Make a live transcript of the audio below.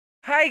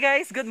Hi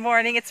guys, good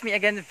morning. It's me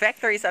again,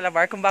 Vector is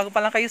Alabar. Kung bago pa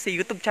lang kayo sa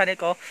YouTube channel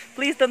ko,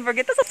 please don't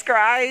forget to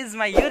subscribe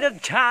my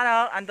YouTube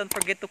channel and don't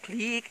forget to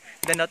click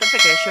the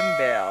notification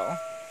bell.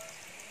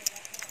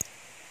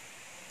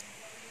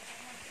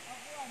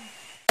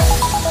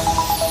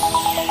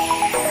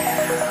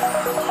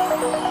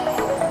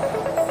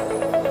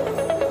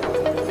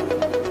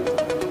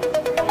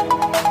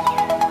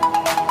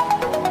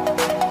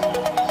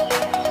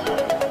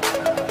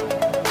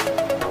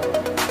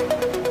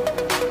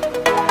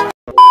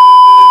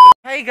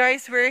 Hi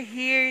guys, we're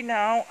here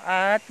now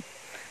at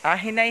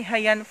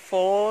Hinay-hayan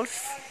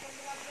Falls,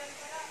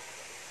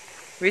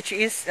 which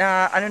is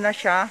ano na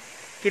siya,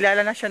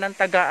 kilala na siya ng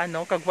taga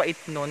Kagwait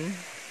nun.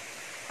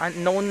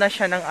 Known na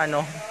siya ng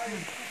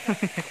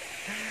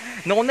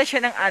known na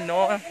siya ng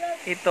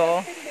ito.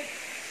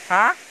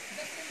 Ha?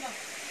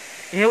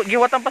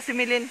 Giwatan pa si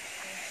Milin.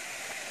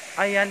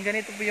 Ayan,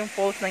 ganito po yung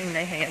falls ng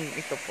Hinay-hayan.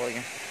 Ito po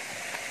yan.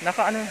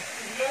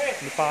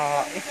 Hindi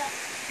pa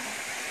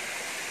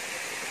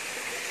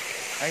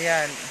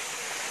Ayan.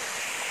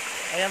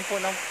 Ayan po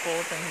ng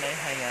falls ng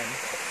Hinay-hayan.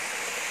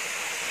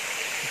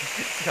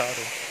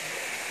 Charo.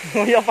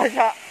 Nguya pa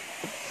siya.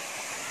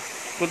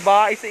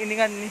 Goodbye sa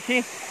iningan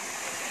ni.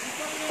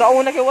 Sa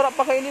una kay wala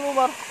pa kainin mo,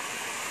 Mar.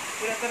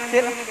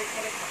 Hinday.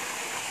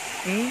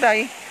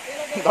 Hinday.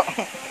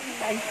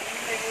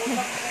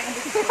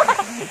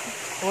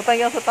 Utang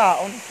yan sa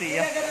taon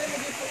siya.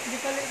 Di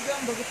kalit dyan,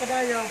 bago pa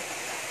dayo.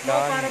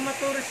 Para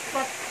ma-tourist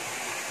spot.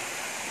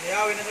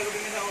 Niyawin na sa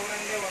gabi na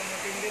unang daw, ang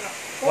matindi na.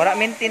 Wala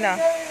minti na.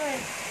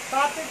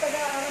 Pati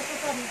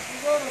taga-arasusan,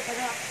 siguro,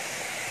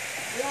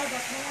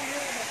 taga-yagat na nga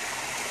yun.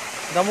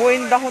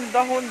 Damuin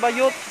dahon-dahon,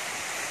 bayot.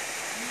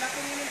 Laki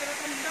mo nang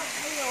taga-tandak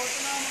ngayon.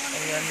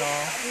 Ayan o.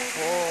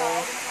 Oh.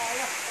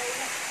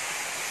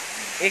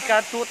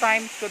 Ika 2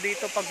 times ko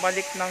dito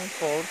pagbalik ng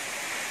falls.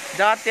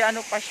 Dati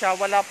pa siya,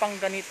 wala pang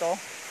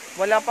ganito.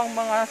 Wala pang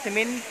mga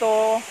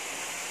semento.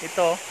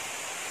 Ito.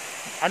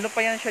 Ano pa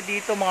yan siya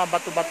dito, mga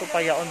bato-bato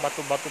pa yaon,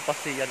 bato-bato pa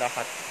siya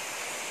lahat.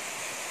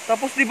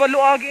 Tapos di ba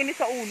luagi ini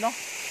sa una?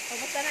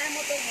 Pagpatanaan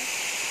mo to, eh.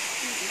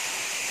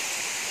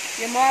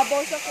 Yung mabaw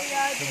sa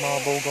kuya. Yung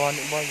mabaw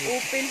gani ba yun?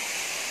 Open.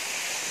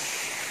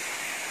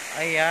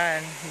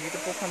 Ayan,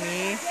 dito po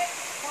kami.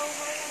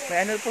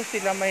 May po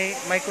sila,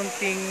 may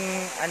kunting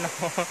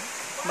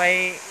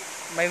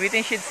may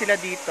waiting shed sila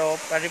dito.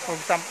 Para for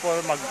example,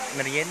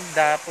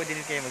 mag-merienda, pwede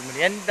din kayo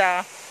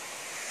mag-merienda.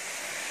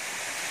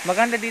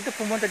 Maganda dito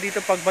pumunta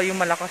dito pag ba yung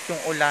malakas yung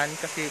ulan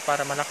kasi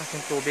para malakas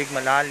yung tubig,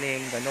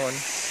 malalim, ganun.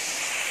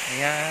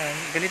 Ayan,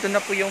 ganito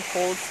na po yung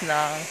falls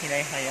ng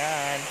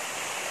Hinay-hayan.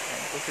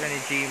 Ayan po sila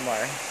ni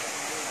Jmar.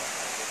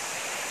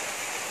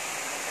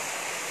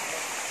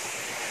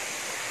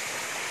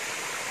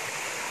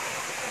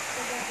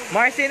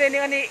 Mar, sino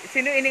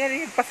ini nga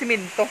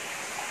pasiminto?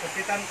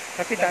 Kapitan.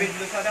 David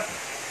Lusada.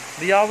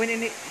 Diyawin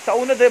ini. Sa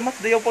una dayo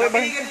mas dayaw po ba?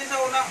 Napigil din sa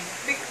una.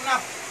 Big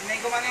na. May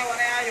kumanewa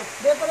na ayo.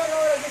 Di pala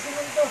nawala sa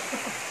siminto.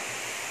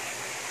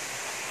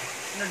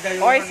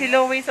 Oy, si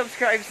Lowy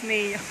subscribes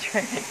ni.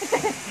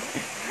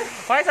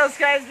 Oy,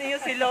 subscribes niyo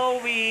si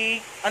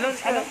Lowy. Ano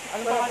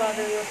ba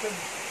YouTube?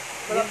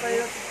 Wala pa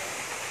YouTube.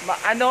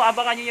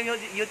 Abangan niyo yung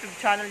YouTube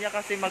channel niya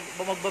kasi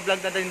magba-vlog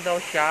na din daw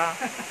siya.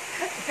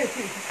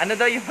 Ano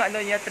daw yung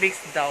niya,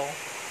 tricks daw.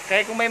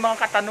 Kaya kung may mga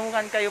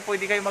katanungan kayo,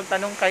 pwede kayo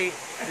magtanong kay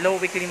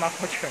Lowy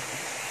Kilimakocher.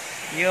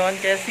 Yun,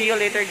 kaya see you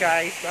later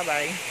guys.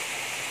 Bye-bye.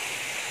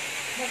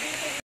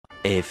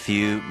 A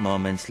few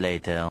moments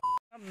later.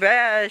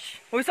 Besh!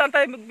 Uy, saan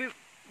tayo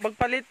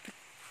magpalit?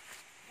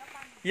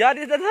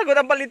 Yari na sagot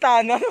ang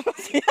palitan. Ano ba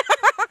siya?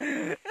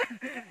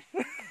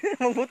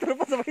 Magbutol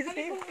pa sa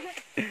bicycle.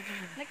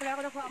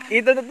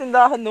 Ito na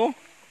tindahan, no?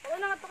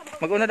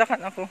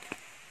 Mag-unadakan ako.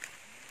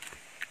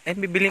 Eh,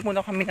 bibili muna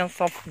kami ng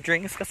soft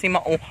drinks kasi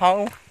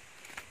mauhaw.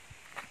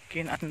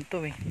 Kinaan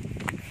to eh.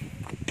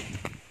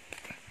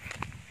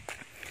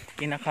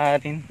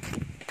 Kinakarin.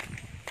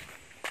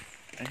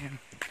 Ayan.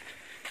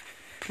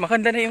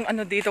 Maganda na yung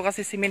dito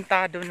kasi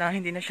simentado na,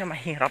 hindi na siya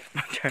mahirap.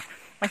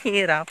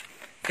 Mahirap.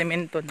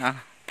 Semento na.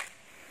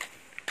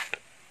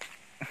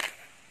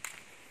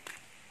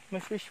 May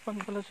fish pond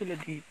pala sila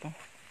dito.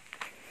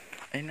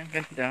 Ayun, ang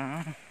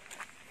ganda.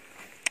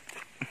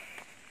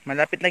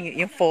 Malapit lang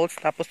yung falls,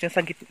 tapos yung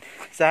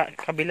sa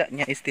kabila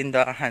niya is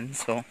tindahan.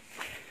 So,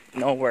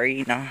 no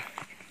worry na.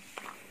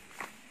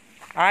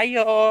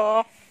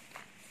 Ayo!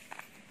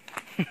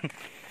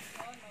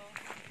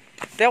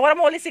 Te, wala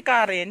mo ulit si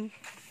Karen.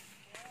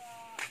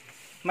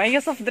 May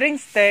soft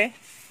drinks, te.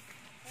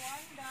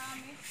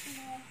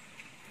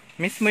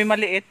 Mismo yung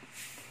maliit.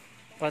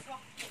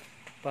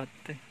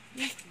 Pati.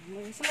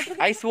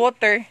 Ice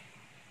water.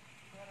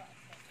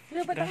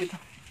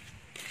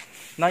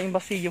 Na yung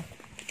basiyo.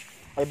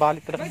 Ay,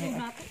 balik talaga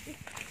niya.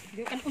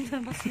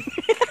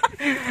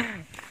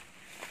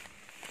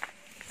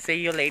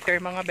 See you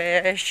later mga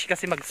besh.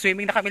 Kasi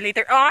mag-swimming na kami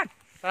later on.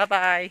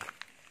 Bye-bye.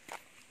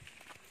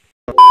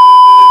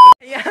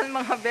 Ayan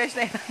mga besh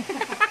na yun.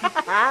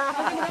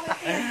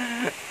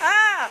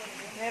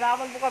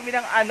 Nahirapan po kami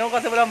ng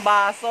kasi walang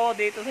baso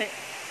dito sa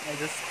Ay,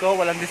 Diyos ko,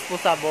 walang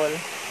disposable.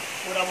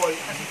 Purabol.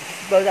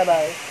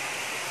 Disposable.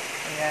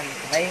 Ayan.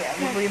 May,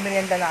 ano po yung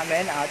merienda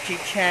namin?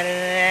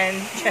 Chicharan.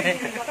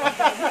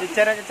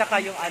 Chicharan at saka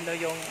yung ano,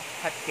 yung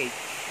hot cake.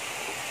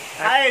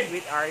 Kain!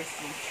 With our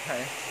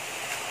teacher.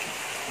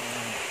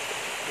 Ayan.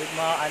 With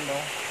mga ano.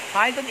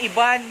 Kain doon,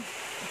 Iban.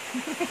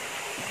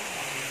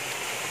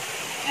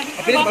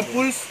 Apilin ba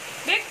pulse?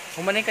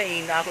 Humanay ka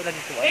ina, ako na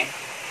dito. Ay.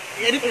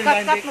 I-edit mo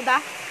Cut lang, mo da.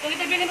 Kung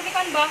ito bilhin mo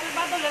kitan ba?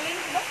 Ba to lalin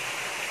ba?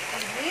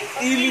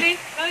 Ili.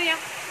 Oh ya.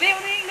 Le,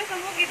 ano yung nasa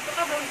bukid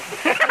ka ba?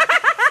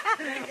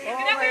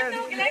 Hindi ko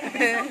ito gilay.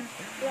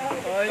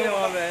 Oh, yung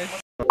mga best.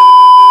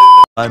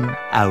 1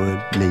 hour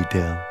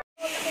later.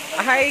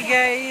 Hi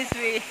guys,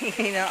 we're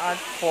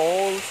Hinay-hayan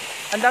Falls.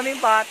 Ang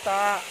daming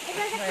bata.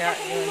 Kaya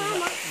yun,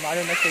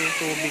 maano na siya yung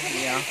tubig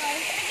niya.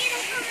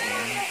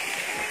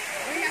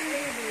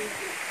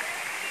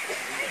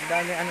 Ang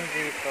daming ano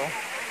dito.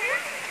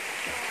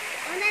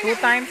 2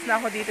 times na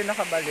ako dito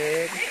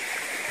nakabalik.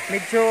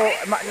 Medyo,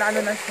 na ano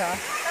na siya.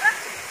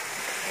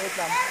 Wait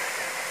lang.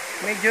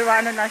 Medyo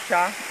ano na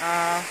siya.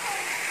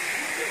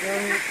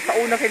 Yung sa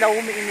una kay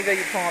Laumi inigay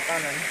yung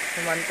pangatanan.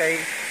 Naman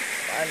kay,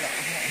 ano.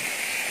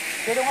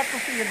 Pero nga to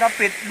siya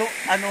dapit,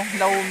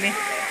 Laumi.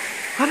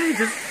 Aray,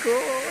 Diyos ko.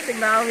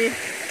 Tignan namin.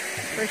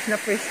 Fresh na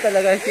fresh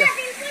talaga siya.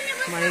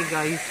 My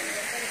guys.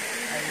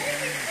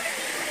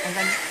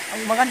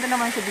 Ang maganda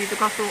naman siya dito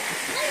kaso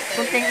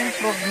kunting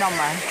improve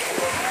naman.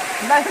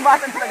 Ang daming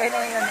bata talaga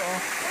na yung ano.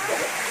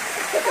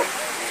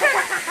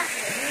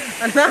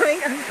 Ang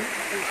daming ano.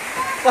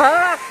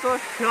 Fuck!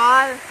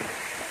 Social!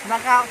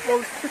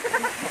 Naka-post.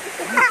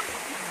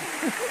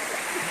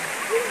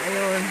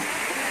 Ayun.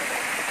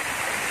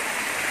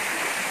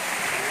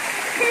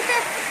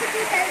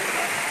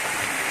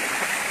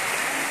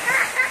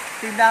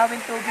 Tinawin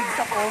tubig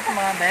sa falls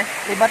mga best.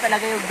 Iba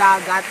talaga yung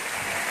dagat.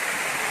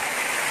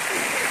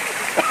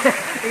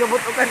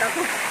 Igabutukan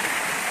ako.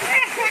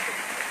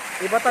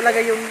 Iba talaga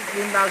yung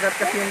dagat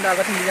kasi yung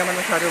dagat hindi naman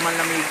masyado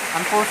malamig.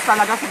 Ang falls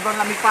talaga sobrang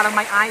lamig parang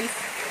may ice.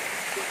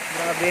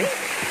 Grabe.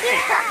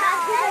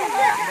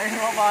 Dahil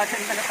mga bata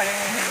yung taga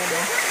yung hino.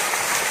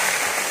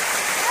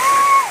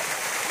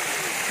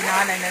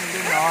 Sinanay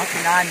nandun no,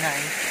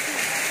 sinanay.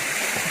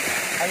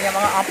 Ay yung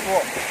mga apo.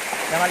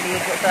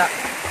 Nakaligo sa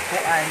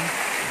kuan.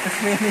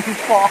 Swimming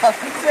pool.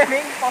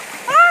 Swimming pool.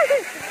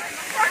 Ay!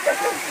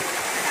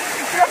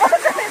 Nakala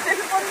sa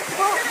cellphone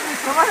ko.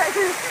 Nakala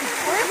sa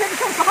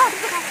cellphone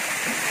ko.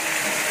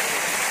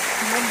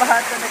 Yung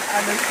bata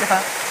nag-ano siya.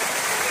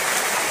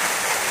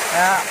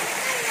 Kaya,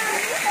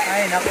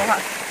 ay naku ha.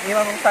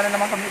 Iwan mo sana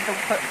naman kami ito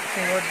sa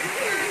singod.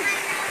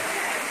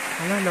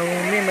 Ano,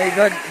 Naomi, my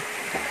God.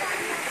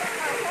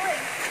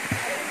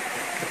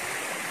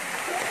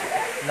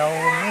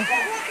 Naomi.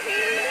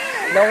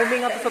 Naomi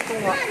nga to sa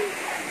tunga.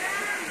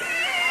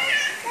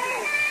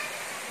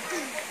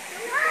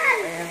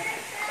 Ayan.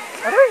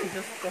 Aray,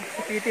 Diyos ko.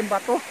 Sipitin ba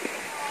to?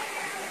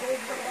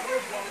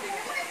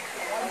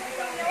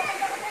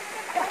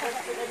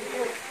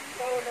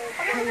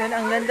 Ayan,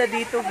 ang ganda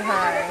dito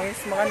guys.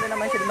 Maganda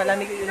naman siya.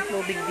 Malamig yung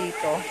tubig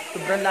dito.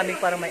 Sobrang lamig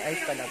para may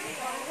ice talaga.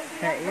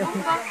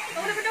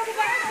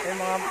 Yung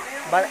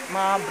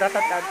mga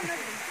bratat.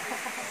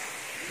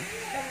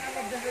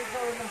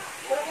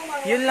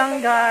 Yun lang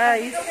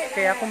guys.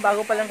 Kaya kung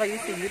bago pa lang kayo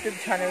sa YouTube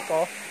channel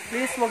ko,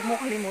 please wag mo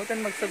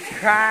kalimutan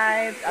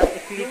mag-subscribe at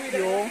i-click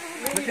yung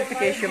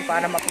notification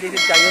para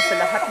ma-updated kayo sa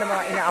lahat ng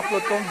mga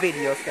ina-upload kong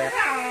videos. Kaya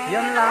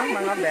yun lang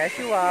mga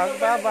beshiwag.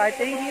 Bye-bye.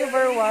 Thank you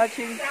for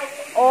watching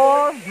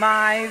all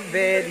my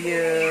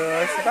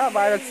videos.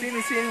 Bye-bye. Nag-swim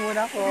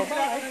muna ako.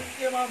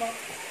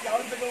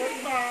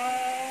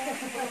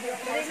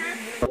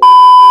 Bye.